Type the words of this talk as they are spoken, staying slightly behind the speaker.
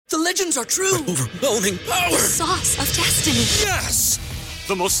The legends are true. Overwhelming power! Sauce of destiny. Yes!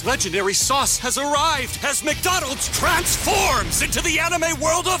 The most legendary sauce has arrived as McDonald's transforms into the anime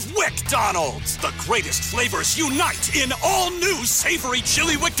world of WickDonald's. The greatest flavors unite in all new savory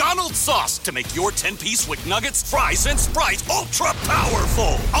chili McDonald's sauce to make your 10-piece Wick Nuggets, fries, and Sprite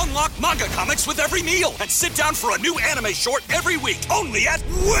ultra-powerful. Unlock manga comics with every meal and sit down for a new anime short every week only at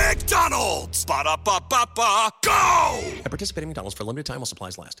WickDonald's. Ba-da-ba-ba-ba, go! At participating McDonald's for a limited time while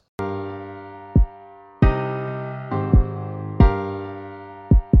supplies last.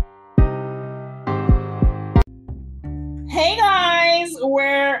 Hey guys,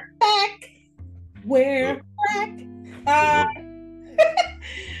 we're back.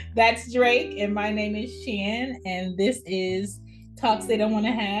 That's Drake, and my name is Shan, and this is Talks They Don't Want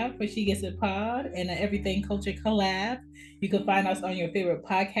to Have, where She Gets It Pod, and an Everything Culture collab. You can find us on your favorite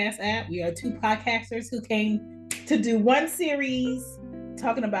podcast app. We are two podcasters who came to do one series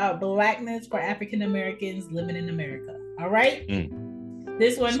talking about Blackness for African Americans living in America. All right?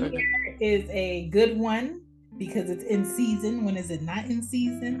 This one here is a good one, because it's in season. When is it not in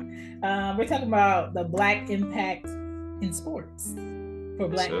season? We're talking about the Black impact in sports for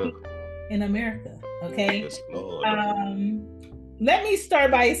Black people in America. Okay. Yes, Lord. Let me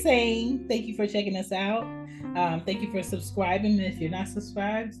start by saying thank you for checking us out. Thank you for subscribing. If you're not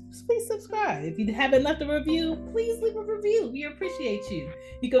subscribed, please subscribe. If you haven't left a review, please leave a review. We appreciate you.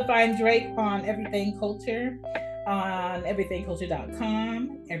 You can find Drake on Everything Culture, on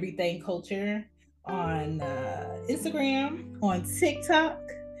everythingculture.com, Everything Culture on Instagram, on TikTok,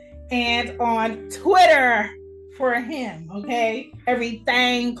 and on Twitter for him. Okay,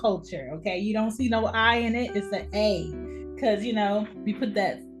 Everything Culture. Okay, you don't see no I in it; it's an A, because we put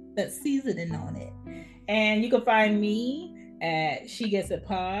that seasoning on it. And you can find me at She Gets It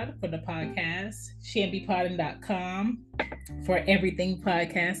Pod for the podcast, shanbypodding.com for everything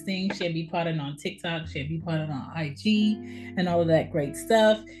podcasting, Shanbypodding on TikTok, Shanbypodding on IG, and all of that great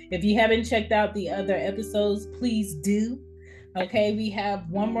stuff. If you haven't checked out the other episodes, please do. Okay, we have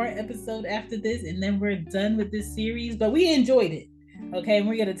one more episode after this, and then we're done with this series, but we enjoyed it. Okay, and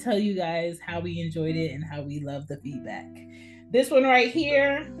we're going to tell you guys how we enjoyed it and how we love the feedback. This one right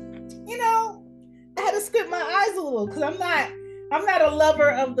here, I had to squint my eyes a little because I'm not a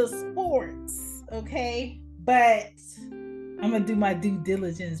lover of the sports, okay? But I'm gonna do my due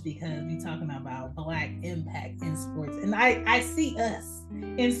diligence because we're talking about Black impact in sports, and I see us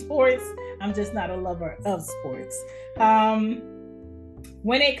in sports. I'm just not a lover of sports.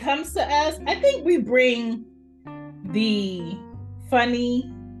 When it comes to us, I think we bring the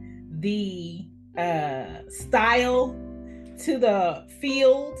funny, the style to the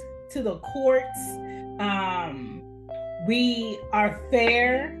field, to the courts. We are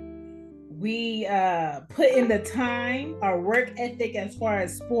fair. We put in the time, our work ethic as far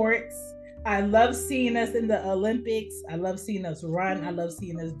as sports. I love seeing us in the Olympics. I love seeing us run. I love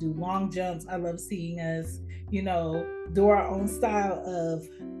seeing us do long jumps. I love seeing us, do our own style of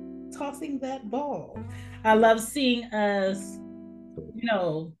tossing that ball. I love seeing us,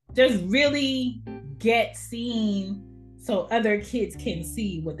 just really get seen so other kids can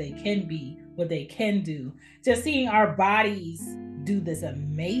see what they can be, what they can do. Just seeing our bodies do this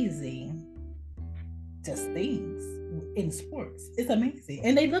amazing things in sports. It's amazing.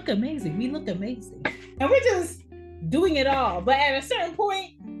 And they look amazing. We look amazing. And we're just doing it all. But at a certain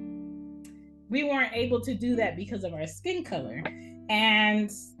point, we weren't able to do that because of our skin color.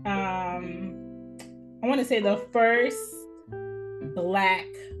 And I want to say the first Black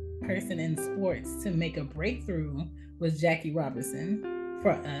person in sports to make a breakthrough was Jackie Robinson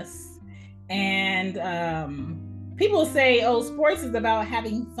for us. And people say, sports is about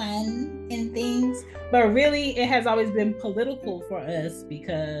having fun and things, but really it has always been political for us,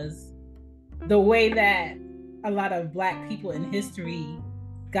 because the way that a lot of Black people in history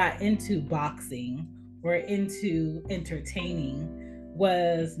got into boxing or into entertaining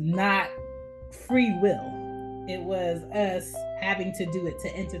was not free will. It was us having to do it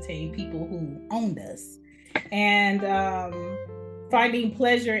to entertain people who owned us. And finding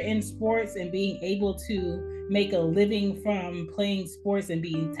pleasure in sports and being able to make a living from playing sports and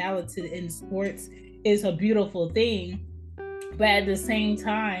being talented in sports is a beautiful thing. But at the same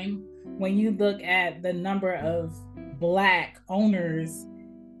time, when you look at the number of Black owners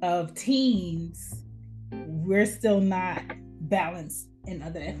of teams, we're still not balanced in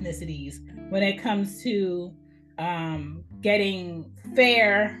other ethnicities. When it comes to getting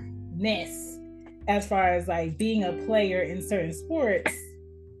fairness as far as like being a player in certain sports,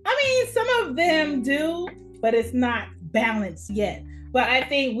 I mean, some of them do, but it's not balanced yet. But I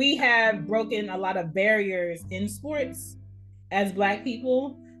think we have broken a lot of barriers in sports as Black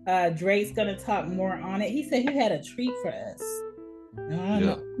people. Drake's gonna talk more on it. He said he had a treat for us. I don't know. I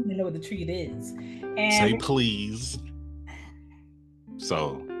don't even know what the treat is. And say please.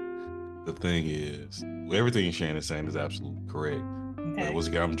 So the thing is, everything Shannon's saying is absolutely correct. okay. Once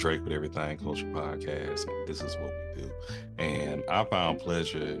again, I'm Drake with Everything Culture Podcast, and this is what we do. And I found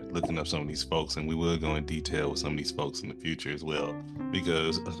pleasure looking up some of these folks, and we will go in detail with some of these folks in the future as well,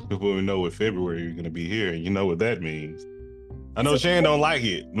 because before we know what February you're going to be here, and you know what that means. I know Shannon don't like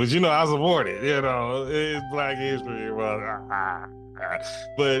it, but you know I support it. You know, it's Black History Month.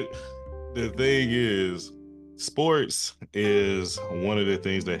 But the thing is, sports is one of the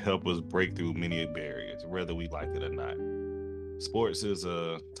things that help us break through many barriers, whether we like it or not. Sports is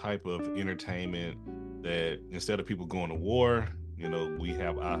a type of entertainment that instead of people going to war, you know, we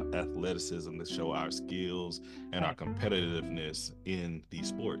have our athleticism to show our skills and our competitiveness in these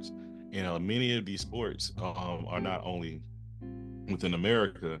sports. You know, many of these sports are not only within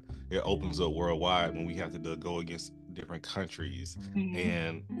America, it opens up worldwide when we have to go against different countries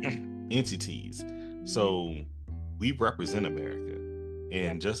and entities. So we represent America.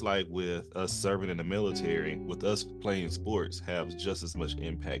 And just like with us serving in the military, with us playing sports has just as much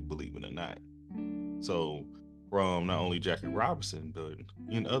impact, believe it or not. So from not only Jackie Robinson, but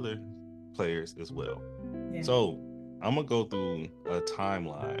in other players as well. Yeah. So I'm gonna go through a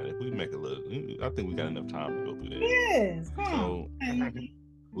timeline. If we make a little, I think we got enough time to go through that. Yes. So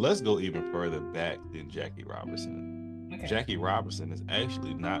let's go even further back than Jackie Robinson. Okay. Jackie Robinson is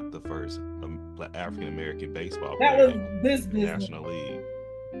actually not the first African American baseball player in the National League.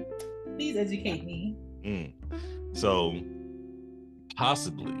 Please educate me. So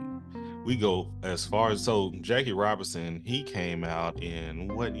possibly we go as far as Jackie Robinson. He came out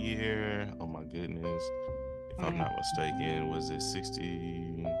in what year? Oh my goodness. If I'm not mistaken, was it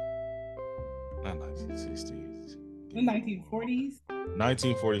 60? Not 1960s. The 1940s.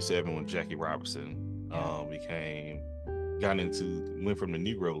 1947 when Jackie Robinson went from the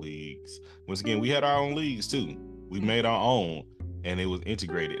Negro Leagues. Once again, we had our own leagues too. We made our own, and it was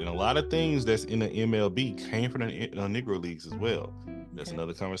integrated. And a lot of things that's in the MLB came from the Negro Leagues as well. That's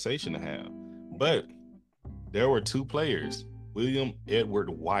another conversation to have. But there were two players, William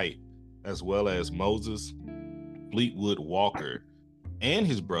Edward White, as well as Moses Fleetwood Walker, and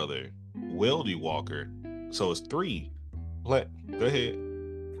his brother, Weldy Walker. So it's three. Go ahead.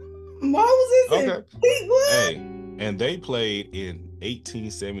 Moses and Fleetwood? Hey, and they played in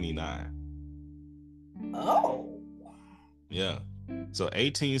 1879. Oh. Yeah. So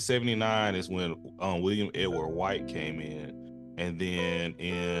 1879 is when William Edward White came in. And then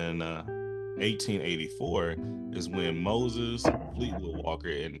in 1884 is when Moses Fleetwood Walker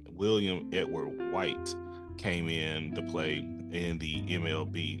and William Edward White came in to play in the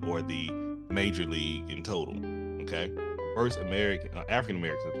MLB, or the Major League in total. Okay. First African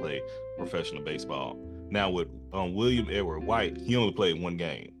American to play professional baseball. Now with William Edward White, he only played one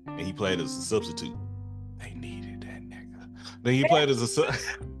game, and he played as a substitute. They needed that nigga. Then he played as a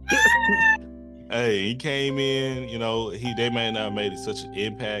hey, he came in, you know, they may not have made such an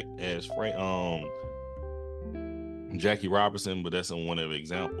impact as Jackie Robinson, but that's one of the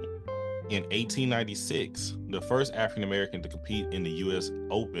examples. In 1896, the first African American to compete in the U.S.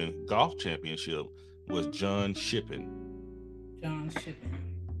 Open Golf Championship was John Shippen. John Shippen.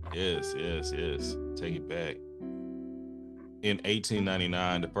 Yes. Take it back. In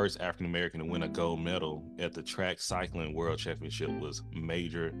 1899, the first African American to win a gold medal at the Track Cycling World Championship was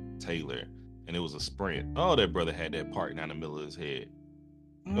Major Taylor, and it was a sprint. Oh, that brother had that part down the middle of his head.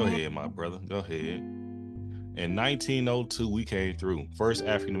 Go ahead, my brother. Go ahead. In 1902, we came through. First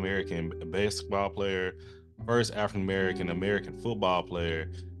African American basketball player, first African American football player,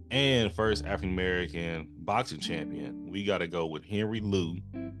 and first African American boxing champion. We got to go with Henry Lou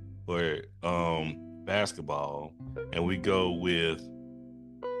for basketball, and we go with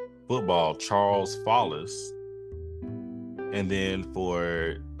football, Charles Follis, and then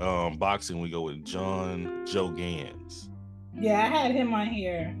for boxing, we go with Joe Gans. Yeah, I had him on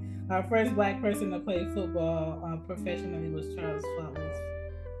here. Our first Black person to play football professionally was Charles Follis.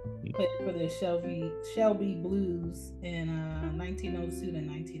 Played for the Shelby Blues in 1902 to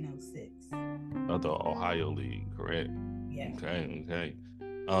 1906. Of the Ohio League, correct? Yeah. Okay.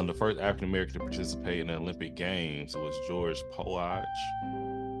 The first African American to participate in the Olympic Games was George Poage,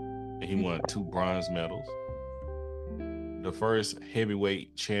 and he won 2 bronze medals. The first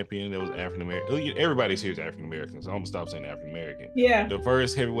heavyweight champion that was African American. Everybody's here is African American, so I'm gonna stop saying African American. Yeah. The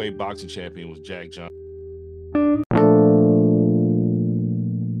first heavyweight boxing champion was Jack Johnson.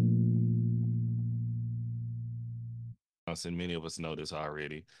 Many of us know this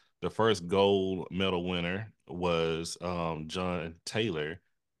already. The first gold medal winner was John Taylor,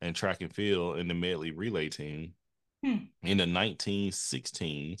 and track and field in the medley relay team. In the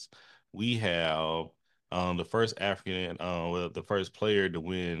 1916s, we have the first African, the first player to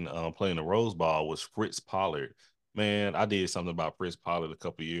win playing the Rose Bowl was Fritz Pollard. Man, I did something about Fritz Pollard a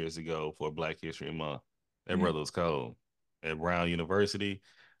couple years ago for Black History Month. That brother was cold at Brown University.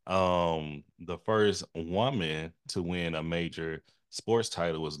 The first woman to win a major sports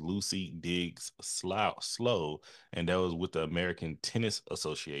title was Lucy Diggs Slow, and that was with the American Tennis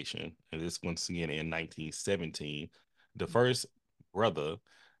Association. And this once again in 1917. The first brother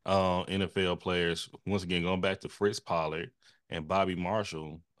NFL players, once again going back to Fritz Pollard and Bobby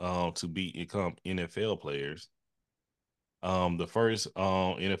Marshall, to become NFL players. The first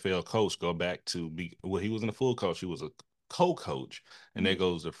NFL coach go back to be, well, he wasn't a full coach, he was a co-coach, and there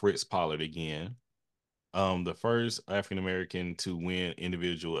goes to Fritz Pollard again. The first African American to win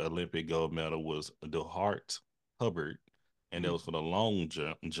individual Olympic gold medal was DeHart Hubbard, and that was for the long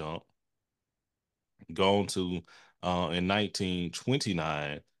jump. Gone to in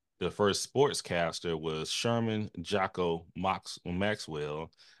 1929, the first sportscaster was Sherman Jocko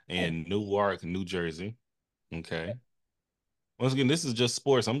Maxwell in Newark, New Jersey. Okay. Once again, this is just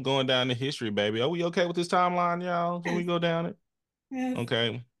sports. I'm going down the history, baby. Are we okay with this timeline, y'all? Can we go down it? Yes.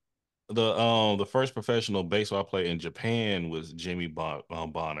 Okay. The first professional baseball player in Japan was Jimmy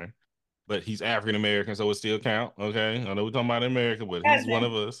Bonner, but he's African American, so it still count. Okay. I know we're talking about America, but he's one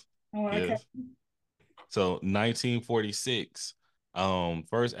of us. Oh, okay. Yes. So 1946,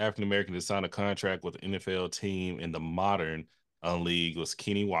 first African American to sign a contract with an NFL team in the modern league was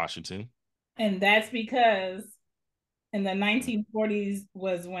Kenny Washington. And that's because in the 1940s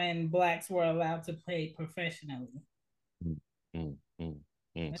was when blacks were allowed to play professionally.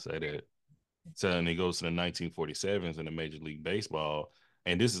 Say that. So then it goes to the 1947s in the Major League Baseball.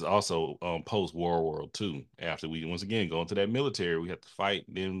 And this is also post World War II. After we once again go into that military, we have to fight,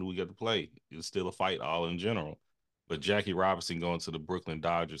 then we get to play. It's still a fight all in general. But Jackie Robinson going to the Brooklyn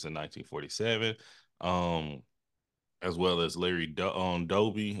Dodgers in 1947, as well as Larry Doby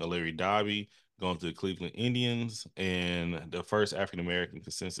going to the Cleveland Indians. And the first African American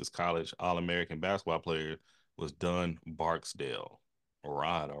consensus college All-American basketball player was Dunn Barksdale. All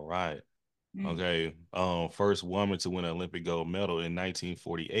right. Okay. First woman to win an Olympic gold medal in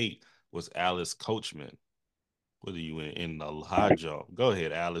 1948 was Alice Coachman. What are you in the high jump? Go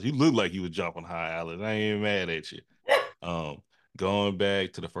ahead, Alice. You look like you were jumping high, Alice. I ain't even mad at you. Going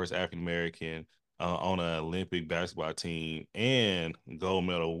back to the first African American on an Olympic basketball team and gold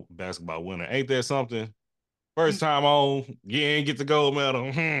medal basketball winner. Ain't that something? First time on, get the gold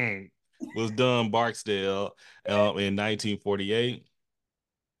medal. Was Dunn Barksdale in 1948.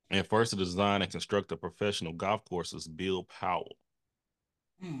 And first to design and construct a professional golf course is Bill Powell.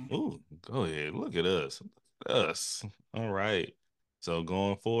 Ooh, go ahead. Look at us. All right. So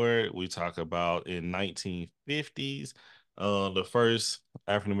going forward, we talk about in 1950s, the first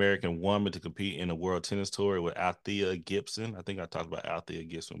African-American woman to compete in the World Tennis Tour with Althea Gibson. I think I talked about Althea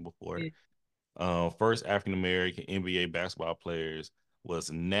Gibson before. First African-American NBA basketball players was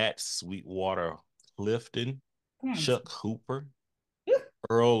Nat Sweetwater Clifton, Chuck Hooper,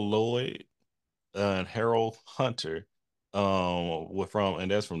 Earl Lloyd, and Harold Hunter,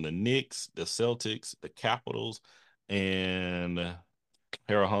 and that's from the Knicks, the Celtics, the Capitals, and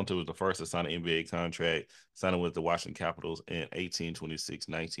Harold Hunter was the first to sign an NBA contract, signing with the Washington Capitals in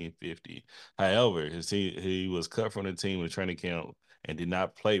 1826-1950. However, he was cut from the team in training camp and did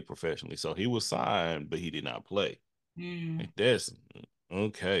not play professionally. So he was signed, but he did not play. That's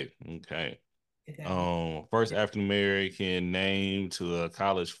okay. First African American named to a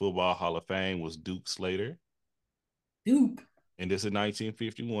college football Hall of Fame was Duke Slater. Duke. And this is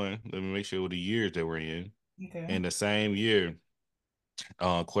 1951. Let me make sure what the years they were in. Okay. And the same year,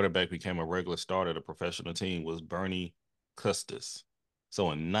 quarterback became a regular starter. The professional team was Bernie Custis.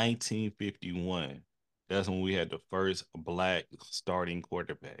 So in 1951, that's when we had the first black starting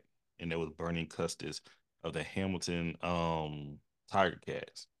quarterback, and that was Bernie Custis of the Hamilton Tiger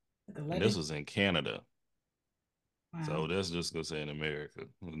Cats. And this was in Canada. Wow. So that's just gonna say in America,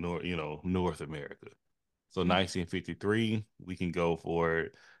 North America. So 1953, we can go for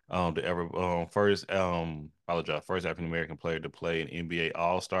it. First African American player to play an NBA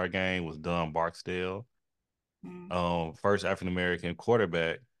All-Star game was Dunn Barksdale. First African American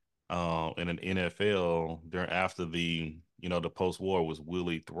quarterback in an NFL after the post-war was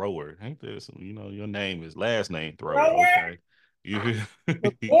Willie Thrower. Ain't this your name is last name Thrower? Okay.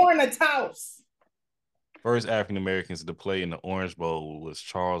 Born a Taos. First African Americans to play in the Orange Bowl was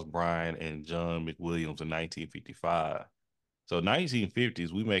Charles Bryan and John McWilliams in 1955. So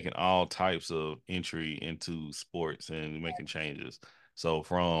 1950s, we making all types of entry into sports and making changes. So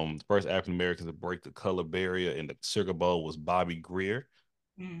from the first African Americans to break the color barrier in the Sugar Bowl was Bobby Greer.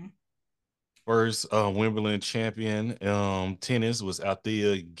 Mm. First Wimbledon champion tennis was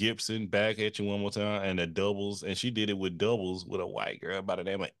Althea Gibson. Back at you one more time. And the doubles, and she did it with doubles with a white girl by the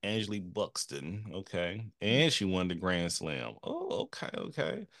name of Angelique Buxton. Okay. And she won the Grand Slam. Oh, okay,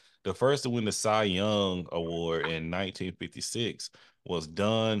 okay. The first to win the Cy Young Award in 1956 was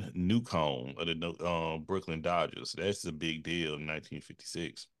Don Newcomb of the Brooklyn Dodgers. That's a big deal in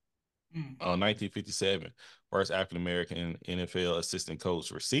 1956. 1957, first African American NFL assistant coach,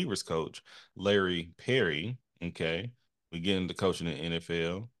 receivers coach, Larry Perry. Okay, we get into coaching in the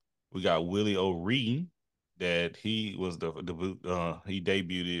NFL. We got Willie O'Ree, that he was he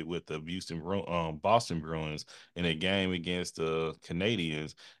debuted with the Boston Bruins in a game against the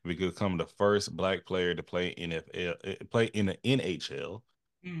Canadians. We could become the first black player to play play in the NHL.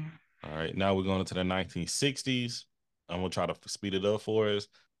 All right, now we're going into the 1960s. I'm gonna try to speed it up for us.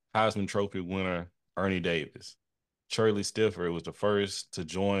 Heisman Trophy winner Ernie Davis. Shirley Stiffer was the first to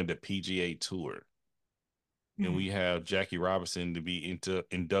join the PGA Tour. And we have Jackie Robinson to be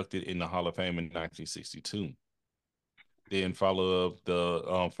inducted in the Hall of Fame in 1962. Then follow up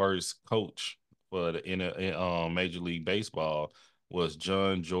the first coach for the Major League Baseball was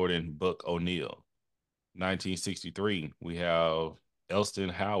John Jordan Buck O'Neill. 1963, we have Elston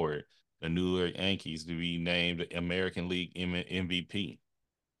Howard, the New York Yankees, to be named American League MVP.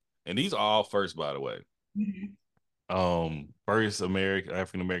 And these are all first, by the way. First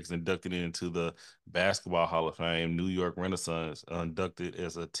African Americans inducted into the Basketball Hall of Fame. New York Renaissance inducted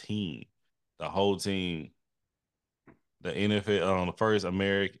as a team, the whole team. The NFL, the first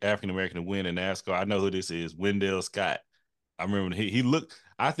African American to win in NASCAR. I know who this is, Wendell Scott. I remember he looked.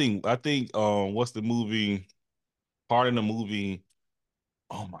 I think what's the movie? Part of the movie.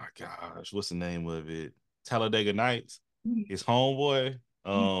 Oh my gosh, what's the name of it? Talladega Nights. His homeboy,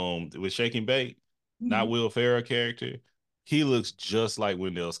 with Shaking Bake, not Will Ferrell character. He looks just like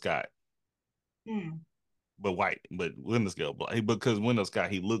Wendell Scott, but white. But Wendell Scott black because Wendell Scott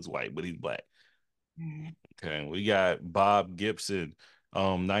he looks white, but he's black. Okay, we got Bob Gibson,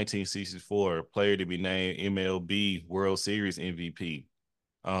 1964 player to be named MLB World Series MVP.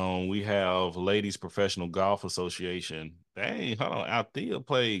 We have Ladies Professional Golf Association. Dang, hold on. Althea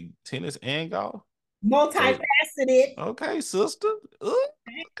played tennis and golf. Multifaceted. Okay, sister.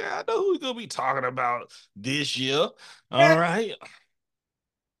 Okay, I know who we're gonna be talking about this year. All right.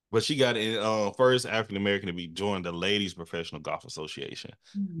 But she got in first African American to be joined the Ladies Professional Golf Association.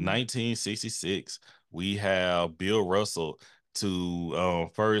 1966, we have Bill Russell to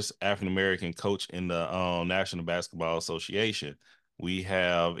first African American coach in the National Basketball Association. We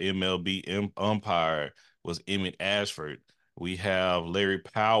have MLB umpire was Emmett Ashford. We have Larry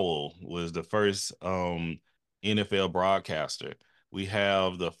Powell was the first NFL broadcaster. We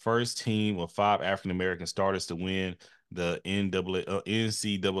have the first team of 5 African American starters to win the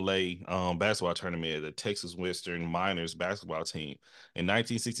NCAA basketball tournament, the Texas Western Miners basketball team. In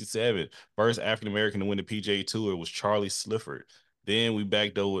 1967, first African American to win the PGA Tour was Charlie Slifford. Then we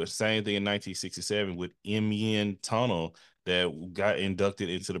backed over same thing in 1967 with Emian Tunnel that got inducted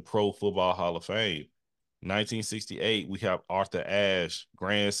into the Pro Football Hall of Fame. 1968, we have Arthur Ashe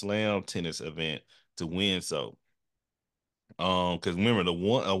Grand Slam tennis event to win. So, because remember,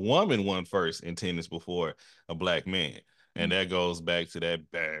 a woman won first in tennis before a black man, and that goes back to that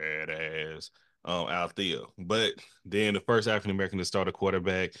badass Althea. But then the first African American to start a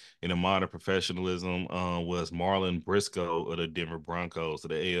quarterback in a modern professionalism was Marlon Briscoe of the Denver Broncos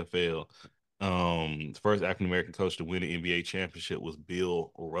of the AFL. The first African American coach to win an NBA championship was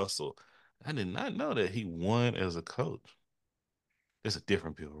Bill Russell. I did not know that he won as a coach. It's a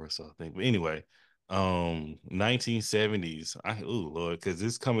different Bill Russell, I think. But anyway, 1970s. Lord, because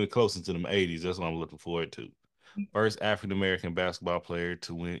it's coming close into the 80s. That's what I'm looking forward to. First African American basketball player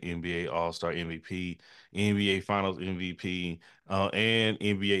to win NBA All-Star MVP, NBA Finals MVP, and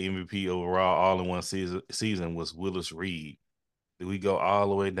NBA MVP overall all in one season was Willis Reed. We go all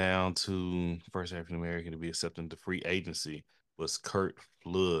the way down to first African American to be accepted into free agency was Curt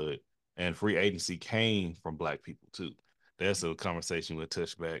Flood, and free agency came from black people too. That's a conversation we'll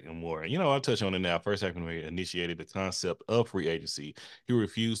touch back and more. I'll touch on it now. First African American initiated the concept of free agency. He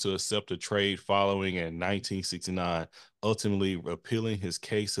refused to accept a trade following in 1969, ultimately appealing his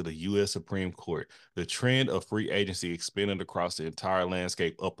case to the U.S. Supreme Court. The trend of free agency expanded across the entire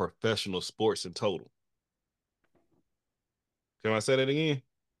landscape of professional sports in total. Can I say that again?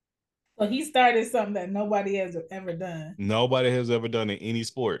 So he started something that nobody has ever done. Nobody has ever done in any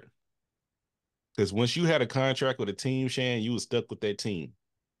sport. Because once you had a contract with a team, Shan, you was stuck with that team.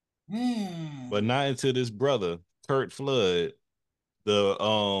 But not until this brother, Curt Flood,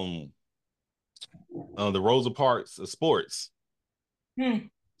 the Rosa Parks of sports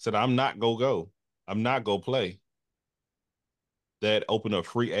said, "I'm not go. I'm not go play." That opened up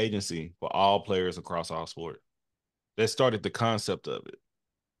free agency for all players across all sport. That started the concept of it.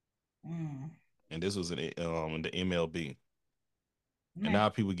 And this was in the MLB. And now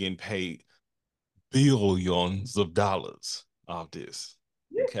people getting paid billions of dollars off this.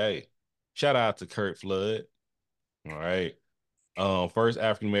 Okay. Shout out to Curt Flood. All right. First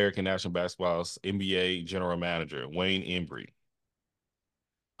African American National Basketball NBA general manager, Wayne Embry.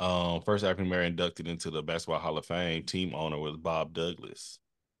 First African American inducted into the Basketball Hall of Fame. Team owner was Bob Douglas.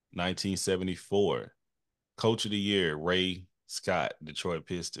 1974. Coach of the Year, Ray Scott, Detroit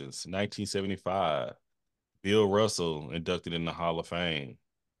Pistons. 1975. Bill Russell inducted in the Hall of Fame.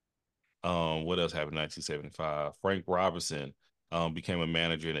 What else happened in 1975? Frank Robinson became a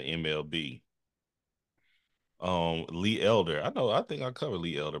manager in the MLB. Lee Elder. I think I covered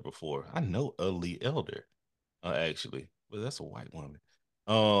Lee Elder before. I know a Lee Elder, actually, but that's a white woman.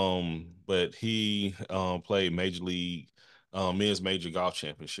 But he played Major League men's major golf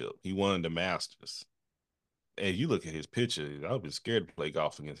championship. He won the Masters. And you look at his picture, I would be scared to play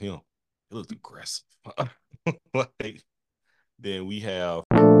golf against him. He looked aggressive. Like, then we have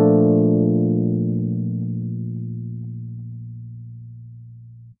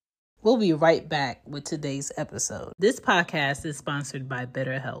We'll be right back with today's episode. This podcast is sponsored by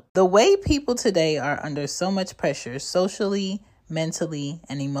BetterHelp. The way people today are under so much pressure socially, mentally,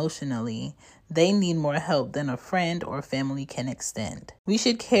 and emotionally, they need more help than a friend or family can extend. We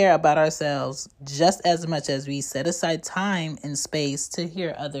should care about ourselves just as much as we set aside time and space to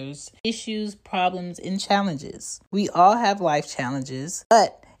hear others' issues, problems, and challenges. We all have life challenges,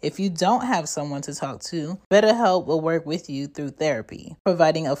 but if you don't have someone to talk to, BetterHelp will work with you through therapy,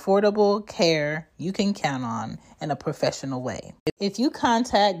 providing affordable care you can count on in a professional way. If you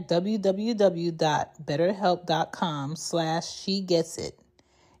contact www.betterhelp.com/shegetsit,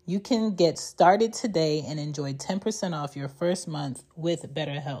 you can get started today and enjoy 10% off your first month with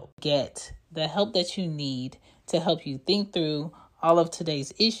BetterHelp. Get the help that you need to help you think through all of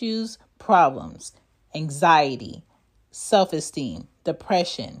today's issues, problems, anxiety, self-esteem,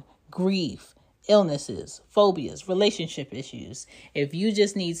 depression, grief, illnesses, phobias, relationship issues. If you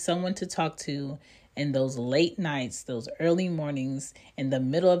just need someone to talk to in those late nights, those early mornings, in the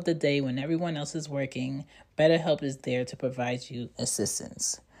middle of the day when everyone else is working, BetterHelp is there to provide you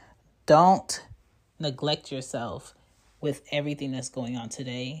assistance. Don't neglect yourself with everything that's going on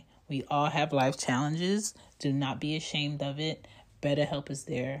today. We all have life challenges. Do not be ashamed of it. BetterHelp is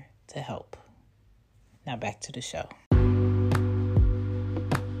there to help. Now back to the show.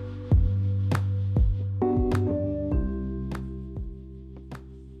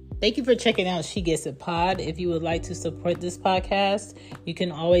 Thank you for checking out She Gets It Pod. If you would like to support this podcast, you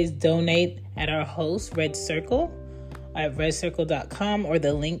can always donate at our host, Red Circle, at redcircle.com, or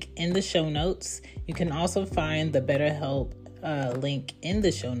the link in the show notes. You can also find the BetterHelp link in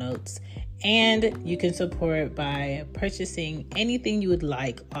the show notes. And you can support by purchasing anything you would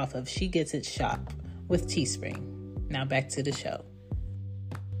like off of She Gets It shop with Teespring. Now back to the show.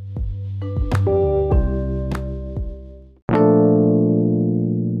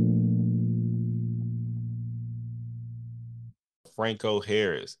 Franco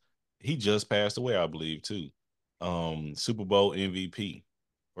Harris. He just passed away, I believe, too. Super Bowl MVP,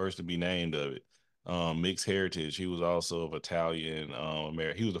 first to be named of it. Mixed heritage. He was also of Italian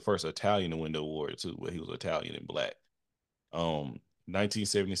American. He was the first Italian to win the award too, but he was Italian and black.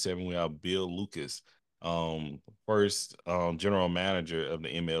 1977, we have Bill Lucas, first general manager of the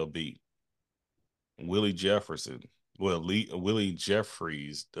MLB. Willie Jefferson. Willie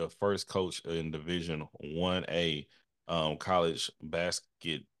Jeffries, the first coach in Division 1A college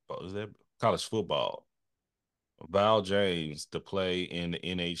basketball. Is that college football? Val James to play in the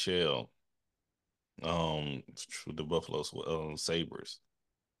NHL. The Buffalo Sabres.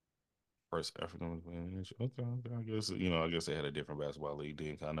 First African. Okay. I guess I guess they had a different basketball league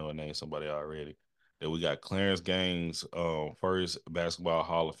then. I know I named somebody already. Then we got Clarence Gaines, first basketball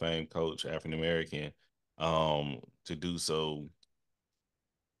Hall of Fame coach, African American, to do so.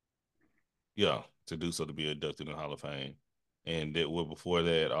 Yeah, to do so to be inducted in the Hall of Fame. And before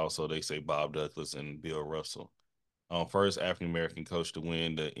that, also they say Bob Douglas and Bill Russell. First African American coach to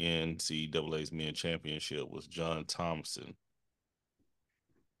win the NCAA's men's championship was John Thompson.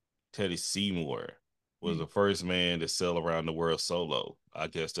 Teddy Seymour was the first man to sail around the world solo. I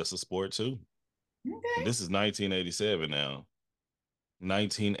guess that's a sport too. Okay. And this is 1987 now.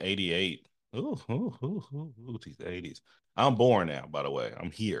 1988. Ooh, these 80s. I'm born now, by the way.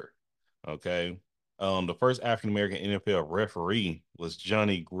 I'm here. Okay. The first African American NFL referee was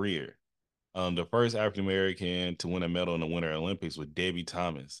Johnny Greer. The first African American to win a medal in the Winter Olympics was Debbie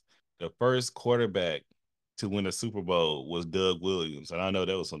Thomas. The first quarterback to win a Super Bowl was Doug Williams, and I know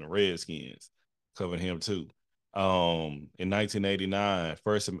that was from the Redskins. Covered him too. In 1989,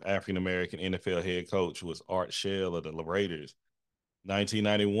 first African American NFL head coach was Art Shell of the Raiders.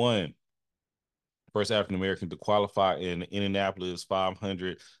 1991, first African American to qualify in Indianapolis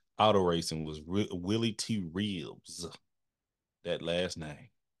 500 auto racing was Willie T. Reeves. That last name.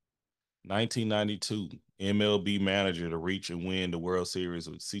 1992, MLB manager to reach and win the World Series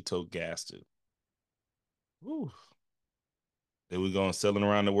with Cito Gaston. Woo. Then we're going sailing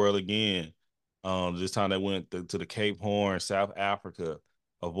around the world again. This time they went to the Cape Horn, South Africa,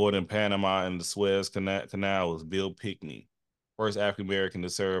 avoiding Panama and the Suez Canal was Bill Pickney. First African American to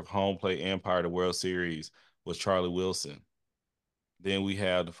serve home plate umpire at the World Series was Charlie Wilson. Then we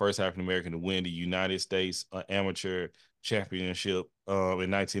have the first African American to win the United States Amateur Championship in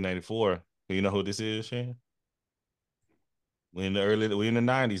 1994. You know who this is, Shan? We're in the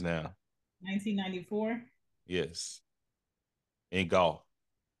 90s now. 1994. Yes. In golf.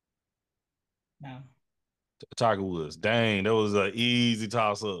 No. Tiger Woods. Dang, that was an easy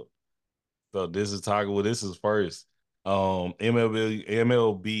toss up. So this is Tiger Woods. This is first.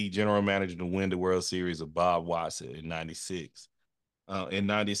 MLB general manager to win the World Series of Bob Watson in 96. In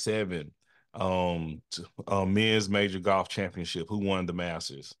 97, men's major golf championship. Who won the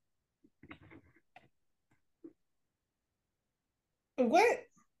Masters? What?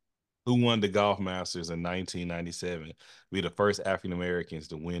 Who won the Golf Masters in 1997? We the first African Americans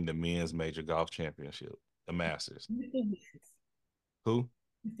to win the men's major golf championship, the Masters. Mr. Woods. Who?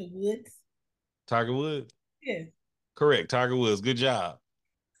 Mr. Woods. Tiger Woods? Yeah. Correct. Tiger Woods. Good job.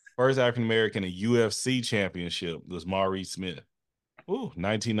 First African American in UFC championship was Maurice Smith. Ooh,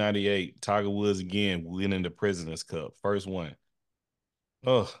 1998. Tiger Woods again winning the President's Cup. First one.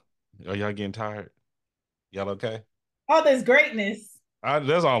 Oh, are y'all getting tired? Y'all okay? All this greatness.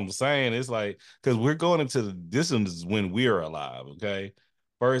 That's all I'm saying. It's like, because we're going into this is when we're alive, okay?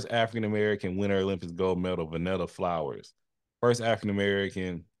 First African American winner Olympics gold medal, Vanetta Flowers. First African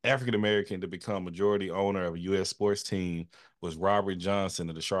American to become majority owner of a U.S. sports team was Robert Johnson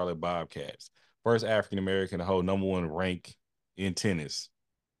of the Charlotte Bobcats. First African American to hold number one rank in tennis.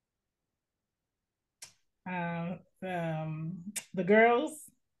 The girls.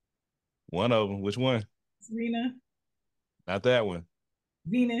 One of them. Which one? Serena. Not that one.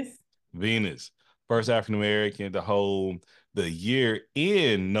 Venus. First African American to hold the year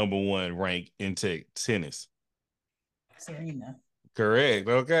in number one rank in tennis. Serena. Correct.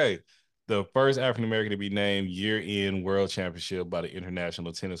 Okay. The first African American to be named year-end world championship by the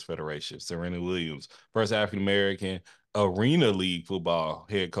International Tennis Federation, Serena Williams. First African American Arena League football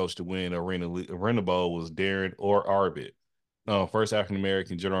head coach to win Arena Bowl was Darren Arbit. First African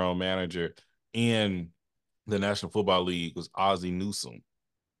American general manager in the National Football League was Ozzie Newsome.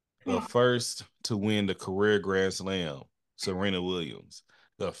 The first to win the career Grand Slam, Serena Williams.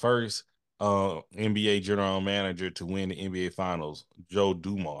 The first NBA general manager to win the NBA Finals, Joe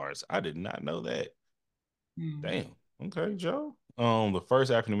Dumars. I did not know that. Damn. Okay, Joe. The first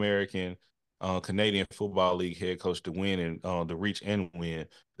African American Canadian Football League head coach to win and to reach and win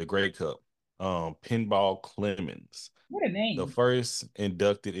the Grey Cup, Pinball Clemens. What a name! The first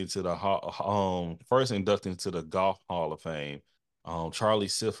inducted into the Golf Hall of Fame, Charlie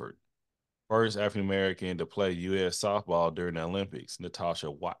Sifford. First African American to play U.S. softball during the Olympics, Natasha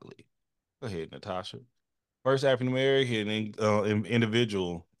Watley. Go ahead, Natasha. First African American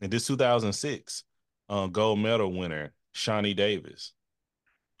individual in this 2006 gold medal winner, Shawnee Davis.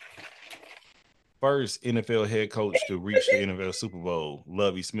 First NFL head coach to reach the NFL Super Bowl,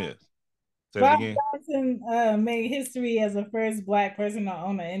 Lovie Smith. Bob Johnson made history as the first Black person to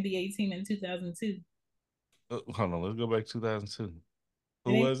own an NBA team in 2002. Hold on, let's go back to 2002.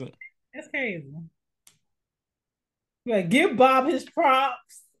 Who was it? That's crazy. Like, give Bob his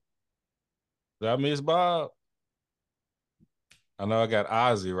props. Did I miss Bob? I know I got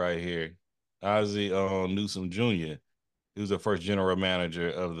Ozzie right here. Ozzie Newsome Jr. He was the first general manager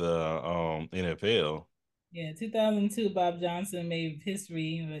of the NFL. Yeah, 2002, Bob Johnson made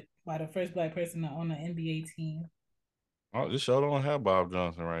history by the first Black person to own an NBA team. Oh, this show don't have Bob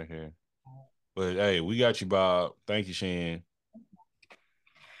Johnson right here. But hey, we got you, Bob. Thank you, Shan.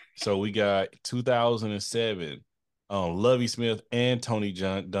 So we got 2007, Lovie Smith and Tony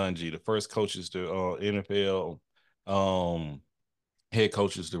Dungy, the first coaches to NFL head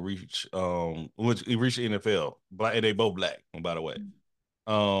coaches to reach which reached the NFL. Black, and they both Black, by the way.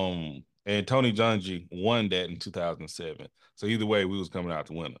 And Tony Dungy won that in 2007. So either way, we was coming out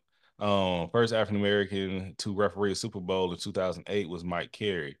to winner. First African American to referee a Super Bowl in 2008 was Mike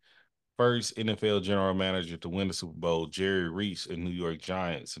Carey. First NFL general manager to win the Super Bowl, Jerry Reese in New York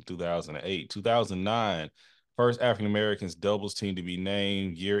Giants in 2008. 2009, first African Americans doubles team to be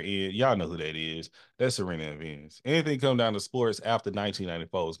named year end. Y'all know who that is. That's Serena and Venus. Anything come down to sports after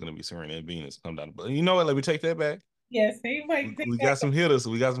 1994 is going to be Serena and Venus. Come down to, you know what? Let me take that back. Yes, they might We got some hitters.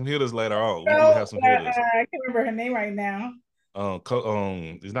 We got some hitters later on. We do So, have some hitters. I can't remember her name right now.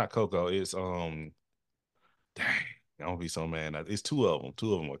 It's not Coco. It's dang, I'm gonna be so mad. It's two of them.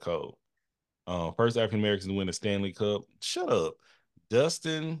 Two of them were Cole. First African Americans to win the Stanley Cup. Shut up,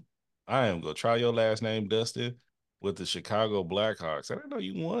 Dustin. I am gonna try your last name, Dustin, with the Chicago Blackhawks. I didn't know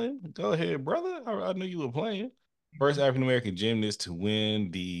you won. Go ahead, brother. I knew you were playing. First African American gymnast to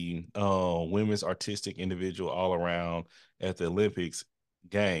win the women's artistic individual all around at the Olympics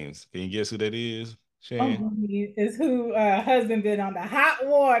Games. Can you guess who that is, Shane? Oh, is who husband been on the hot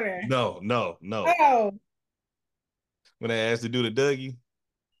water. No. Oh, When they asked to do the Dougie,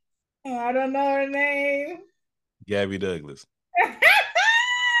 I don't know her name. Gabby Douglas.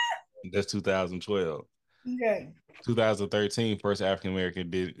 That's 2012. Okay. 2013, first African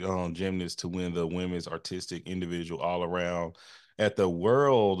American gymnast to win the women's artistic individual all around at the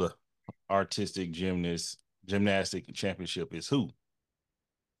World Artistic Gymnastic Championship is who?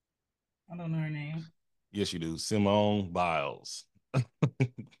 I don't know her name. Yes, you do. Simone Biles.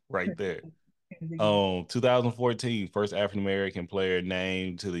 Right there. 2014, first African American player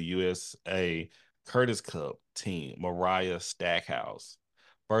named to the USA Curtis Cup team, Mariah Stackhouse.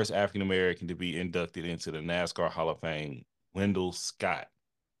 First African American to be inducted into the NASCAR Hall of Fame, Wendell Scott.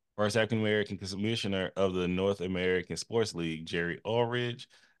 First African American commissioner of the North American Sports League, Jerry Ulrich.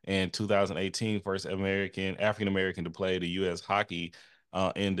 And 2018, first African American to play the U.S. hockey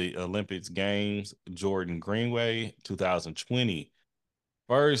in the Olympics Games, Jordan Greenway. 2020,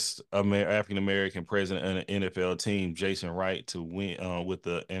 first African American president of the NFL team, Jason Wright, to win with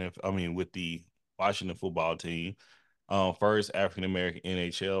the with the Washington football team. First African American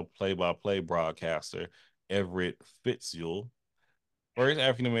NHL play-by-play broadcaster, Everett Fitzgerald. First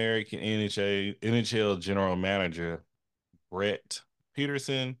African American NHL general manager, Brett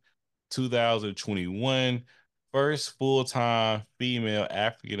Peterson. 2021, first full-time female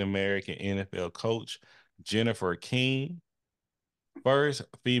African American NFL coach, Jennifer King. First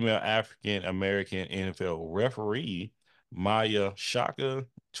female African American NFL referee, Maya Shaka,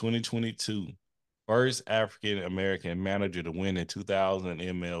 2022. First African American manager to win in 2000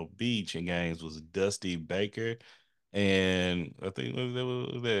 MLB games was Dusty Baker, and I think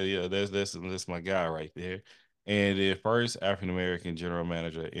that was there. Yeah, that's my guy right there. And the first African American general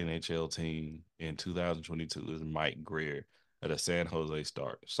manager NHL team in 2022 is Mike Greer of the San Jose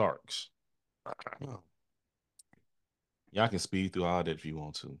Sharks. Y'all can speed through all that if you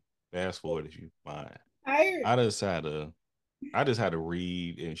want to. Fast forward if you mind. I just had to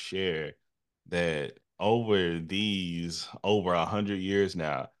read and share that over 100 years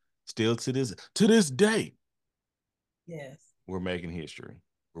now, still to this day, yes, we're making history.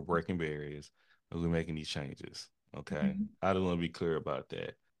 We're breaking barriers, and we're making these changes. Okay, mm-hmm. I just want to be clear about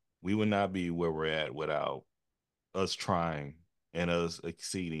that. We would not be where we're at without us trying and us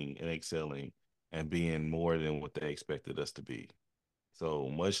exceeding and excelling and being more than what they expected us to be. So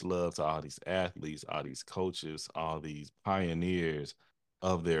much love to all these athletes, all these coaches, all these pioneers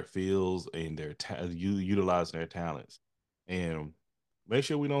of their fields and their utilizing their talents, and make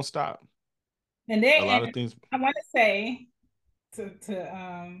sure we don't stop. And a lot of things. I want to say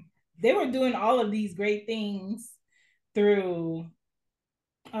they were doing all of these great things through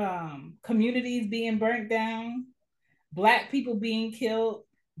communities being burnt down, Black people being killed,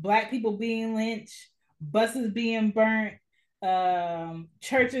 Black people being lynched, buses being burnt,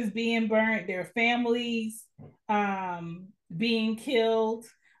 churches being burnt, their families being killed,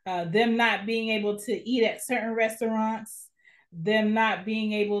 them not being able to eat at certain restaurants, them not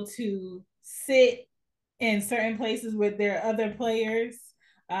being able to sit in certain places with their other players,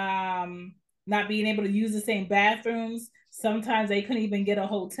 not being able to use the same bathrooms. Sometimes they couldn't even get a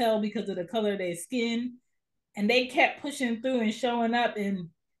hotel because of the color of their skin. And they kept pushing through and showing up and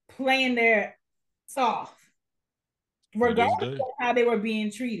playing their off, regardless of how they were being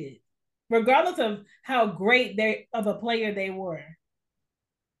treated, regardless of how great of a player they were.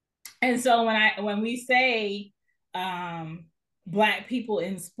 And so when we say Black people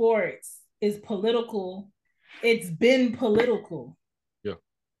in sports is political, it's been political.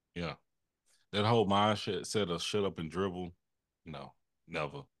 Yeah. That whole mindset said of shut up and dribble. No,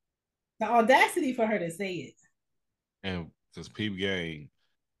 never. The audacity for her to say it. And because peep game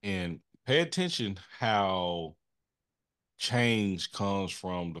and pay attention how change comes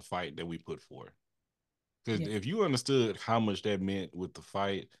from the fight that we put forth. Because if you understood how much that meant with the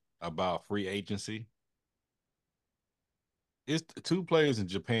fight about free agency, it's two players in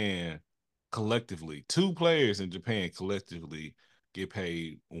Japan collectively get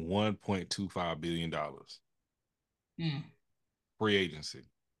paid $1.25 billion. Free agency.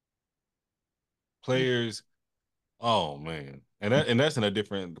 Players, oh man. And that's in a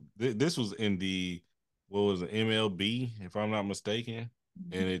different this was in the what was it, MLB, if I'm not mistaken.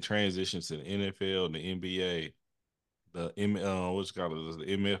 And it transitions to the NFL, the NBA, what's called the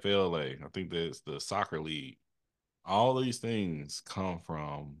MFLA. I think that's the soccer league. All these things come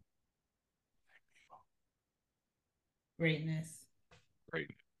from greatness.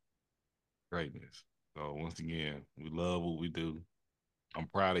 Greatness. So once again, we love what we do. I'm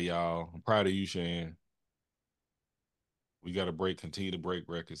proud of y'all. I'm proud of you, Shan. We got to continue to break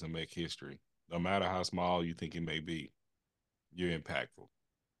records and make history. No matter how small you think it may be, you're impactful.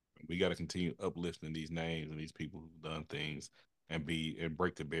 We got to continue uplifting these names and these people who've done things and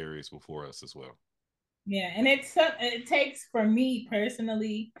break the barriers before us as well. Yeah, and it takes, for me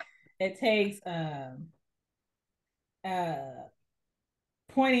personally, it takes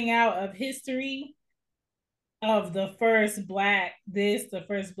pointing out of history of the first black this, the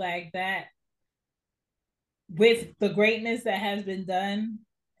first black that, with the greatness that has been done,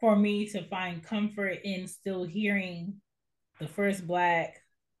 for me to find comfort in still hearing the first black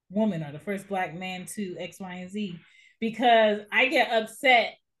woman or the first black man to X, Y, and Z, because I get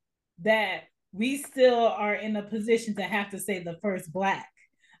upset that we still are in a position to have to say the first black.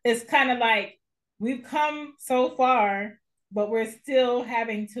 It's kind of like we've come so far, but we're still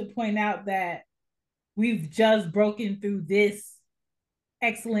having to point out that we've just broken through this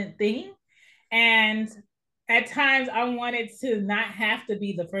excellent thing. And at times I wanted to not have to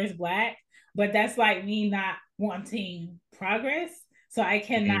be the first black, but that's like me not wanting progress. So I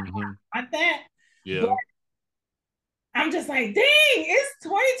cannot want that. Yeah. But I'm just like, dang, it's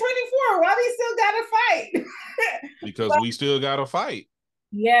 2024. Why we still gotta fight? Because we still gotta fight.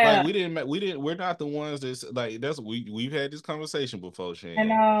 Yeah. Like we're not the ones that's like, we've had this conversation before, Shan. I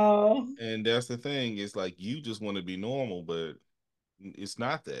know. And that's the thing. It's like you just want to be normal, but it's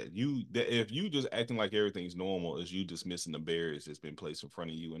not that. If you just acting like everything's normal, is you dismissing the barriers that's been placed in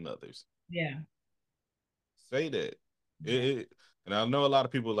front of you and others. Yeah. Say that. Yeah. And I know a lot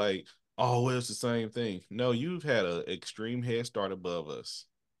of people like, oh, well, it's the same thing. No, you've had an extreme head start above us.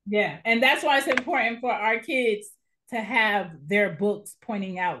 Yeah. And that's why it's important for our kids to have their books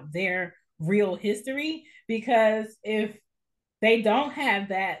pointing out their real history, because if they don't have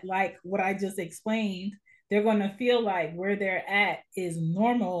that, like what I just explained, they're going to feel like where they're at is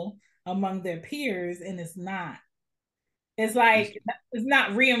normal among their peers, and it's not. It's like it's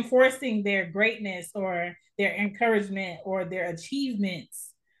not reinforcing their greatness or their encouragement or their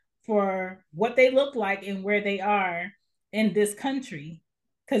achievements for what they look like and where they are in this country,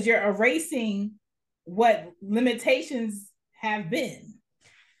 because you're erasing what limitations have been.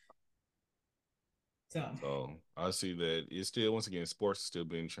 So I see that it's still, once again, sports is still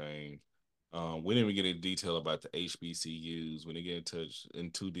being changed. We didn't even get into detail about the HBCUs. We didn't get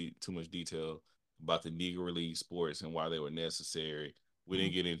in too much detail about the Negro League sports and why they were necessary. We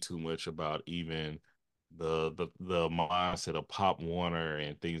didn't get into much about even the mindset of Pop Warner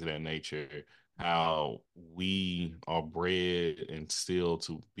and things of that nature, how we are bred and still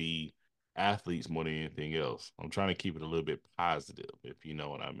to be athletes more than anything else. I'm trying to keep it a little bit positive, if you know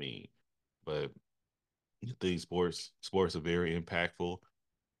what I mean. But I think sports are very impactful.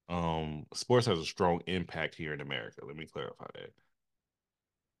 Sports has a strong impact here in America. Let me clarify that.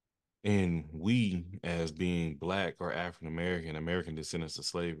 And we, as being Black or African American descendants of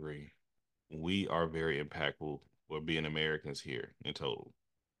slavery, we are very impactful for being Americans here in total.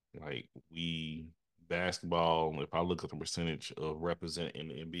 Like, basketball, if I look at the percentage of represent in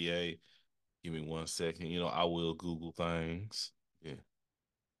the NBA, give me 1 second. I will Google things. Yeah.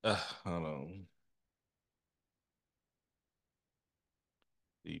 Hold on.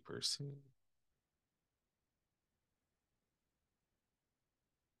 The percent.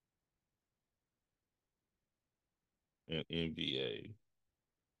 And NBA.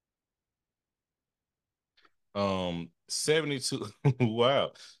 72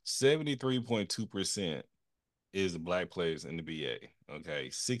 wow. 73.2% is the Black players in the BA. Okay.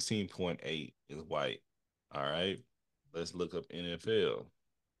 16.8 is white. All right. Let's look up NFL. I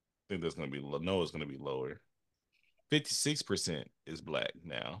think that's gonna be low. No, it's gonna be lower. 56% is Black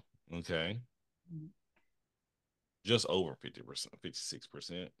now. Okay. Just over 50%,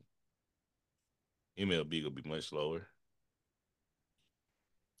 56%. MLB will be much lower.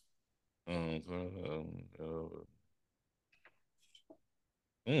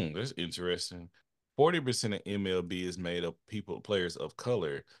 That's interesting. 40% of MLB is made of players of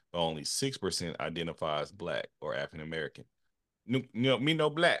color, but only 6% identifies black or African American. Me no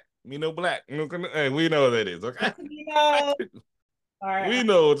black. Me no black. Hey, we know what that is, okay? Latino, We our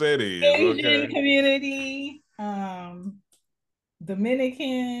know what that is, Asian okay? community,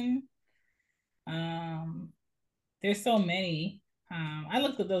 Dominican. Um, there's so many. I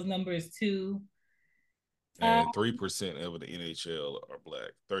looked at those numbers too. And 3% of the NHL are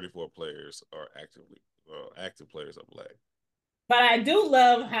black. 34 players are active players are black. But I do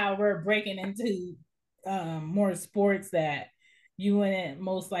love how we're breaking into more sports that you wouldn't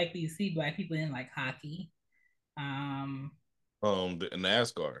most likely see black people in, like hockey. The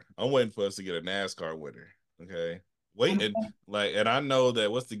NASCAR. I'm waiting for us to get a NASCAR winner. Okay. I'm, And I know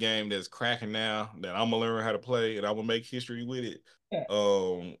that what's the game that's cracking now that I'm gonna learn how to play and I'm gonna make history with it.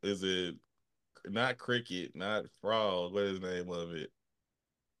 Is it not cricket, not frog? What is the name of it?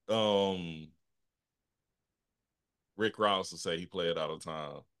 Rick Ross will say he played all the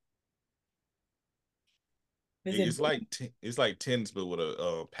time. It's like tennis, but with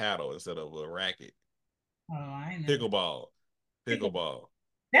a paddle instead of a racket. Oh, I know. Pickleball.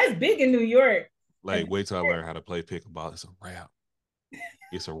 That's big in New York. Like, wait till I learn how to play pickleball. It's a wrap.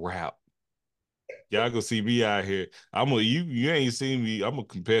 It's a wrap. Y'all go see me out here. You ain't seen me. I'm a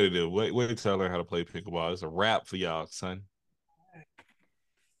competitive. Wait till I learn how to play pickleball. It's a wrap for y'all, son.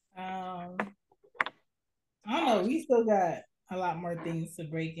 I don't know. We still got a lot more things to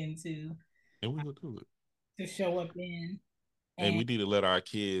break into. And we will do it. To show up in. And we need to let our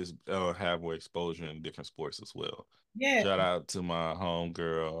kids have more exposure in different sports as well. Yeah. Shout out to my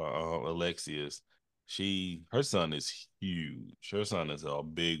homegirl, Alexius. Her son is huge. Her son is a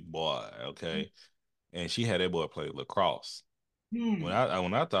big boy, okay? And she had that boy play lacrosse. When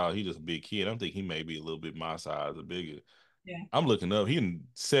I thought he was a big kid, I'm thinking he may be a little bit my size or bigger. Yeah. I'm looking up. He in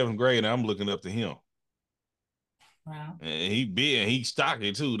 7th grade, and I'm looking up to him. Wow. And he big and he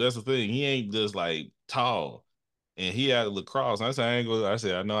stocky too. That's the thing. He ain't just like tall. And he had lacrosse. I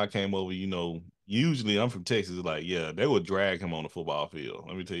said, I know I came over, usually I'm from Texas. Like, yeah, they would drag him on the football field.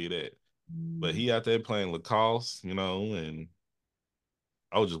 Let me tell you that. But he out there playing lacrosse, and I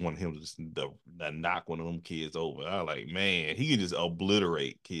was just wanting him to just knock one of them kids over. I was like, man, he could just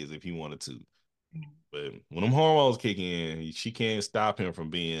obliterate kids if he wanted to. But when them hormones kick in, she can't stop him from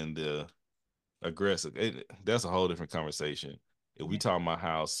being the aggressive. That's a whole different conversation. If we talk about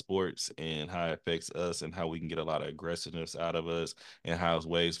how sports and how it affects us and how we can get a lot of aggressiveness out of us and how it's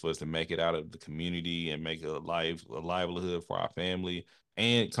ways for us to make it out of the community and make a livelihood for our family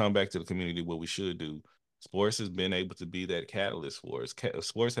and come back to the community, what we should do. Sports has been able to be that catalyst for us.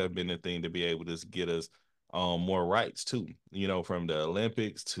 Sports have been the thing to be able to get us more rights too, from the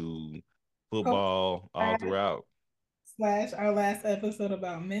Olympics to football all throughout. / our last episode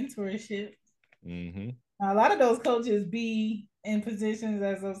about mentorship. Mm-hmm. A lot of those coaches be in positions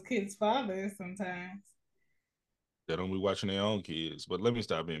as those kids' fathers sometimes. They don't be watching their own kids. But let me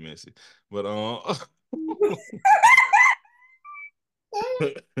stop being messy. But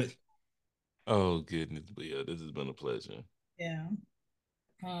oh goodness, but yeah, this has been a pleasure. Yeah.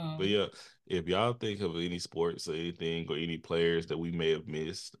 But yeah, if y'all think of any sports or anything or any players that we may have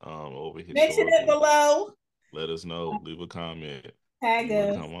missed over here, mention it below. Let us know. Leave a comment. Tag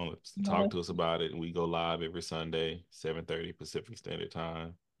us. Come on, talk to us about it. And we go live every Sunday, 7:30 Pacific Standard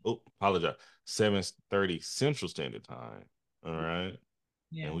Time. Oh, apologize. 7:30 Central Standard Time. All right.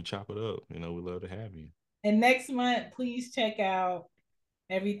 Yeah. And we chop it up. We love to have you. And next month, please check out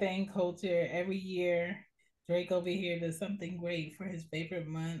Everything Culture. Every year, Drake over here does something great for his favorite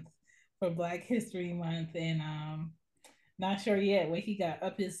month, for Black History Month. And not sure yet what he got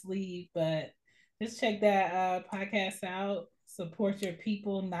up his sleeve, but just check that podcast out. Support your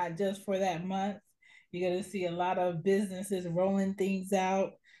people, not just for that month. You're going to see a lot of businesses rolling things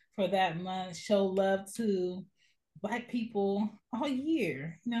out for that month. Show love to Black people all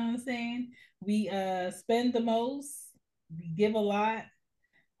year. You know what I'm saying? We spend the most, we give a lot,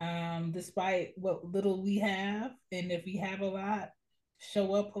 despite what little we have. And if we have a lot,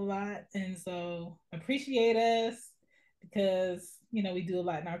 show up a lot. And so appreciate us because, we do a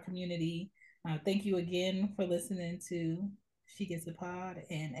lot in our community. Thank you again for listening to She Gets a Pod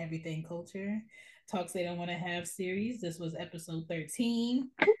and Everything Culture Talks They Don't Want to Have series. This was episode 13.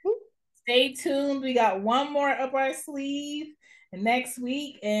 Stay tuned. We got one more up our sleeve next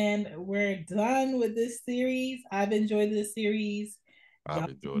week, and we're done with this series. I've enjoyed this series. I've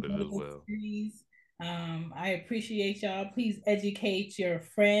enjoyed it as well. I appreciate y'all. Please educate your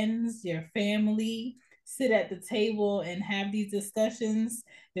friends, your family. Sit at the table and have these discussions.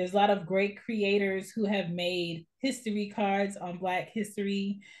 There's a lot of great creators who have made history cards on Black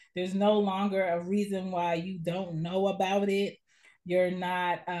history. There's no longer a reason why you don't know about it. You're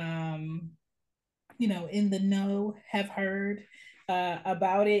not, in the know, have heard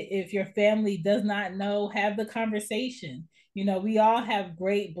about it. If your family does not know, have the conversation. We all have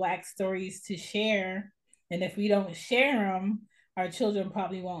great Black stories to share. And if we don't share them, our children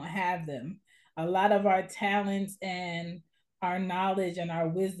probably won't have them. A lot of our talents and our knowledge and our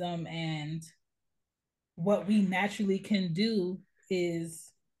wisdom and what we naturally can do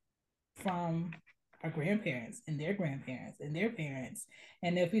is from our grandparents and their grandparents and their parents.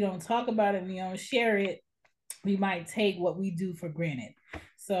 And if we don't talk about it, we don't share it, we might take what we do for granted.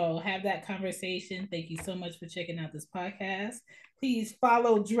 So have that conversation. Thank you so much for checking out this podcast. Please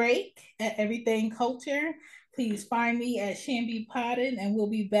follow Drake at Everything Culture. Please find me at Shambi Podden, and we'll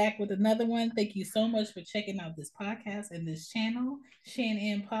be back with another one. Thank you so much for checking out this podcast and this channel, Shan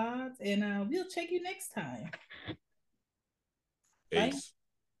and Pods, and we'll check you next time. Right?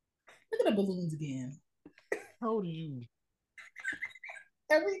 Look at the balloons again. How old are you?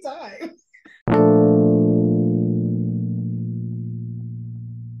 Every time.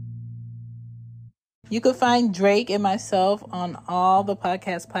 You can find Drake and myself on all the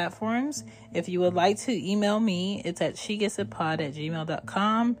podcast platforms. If you would like to email me, it's at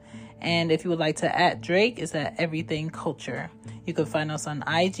shegetitpod@gmail.com. And if you would like to @ Drake, it's at Everything Culture. You can find us on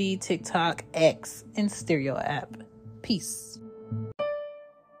IG, TikTok, X, and Stereo app. Peace.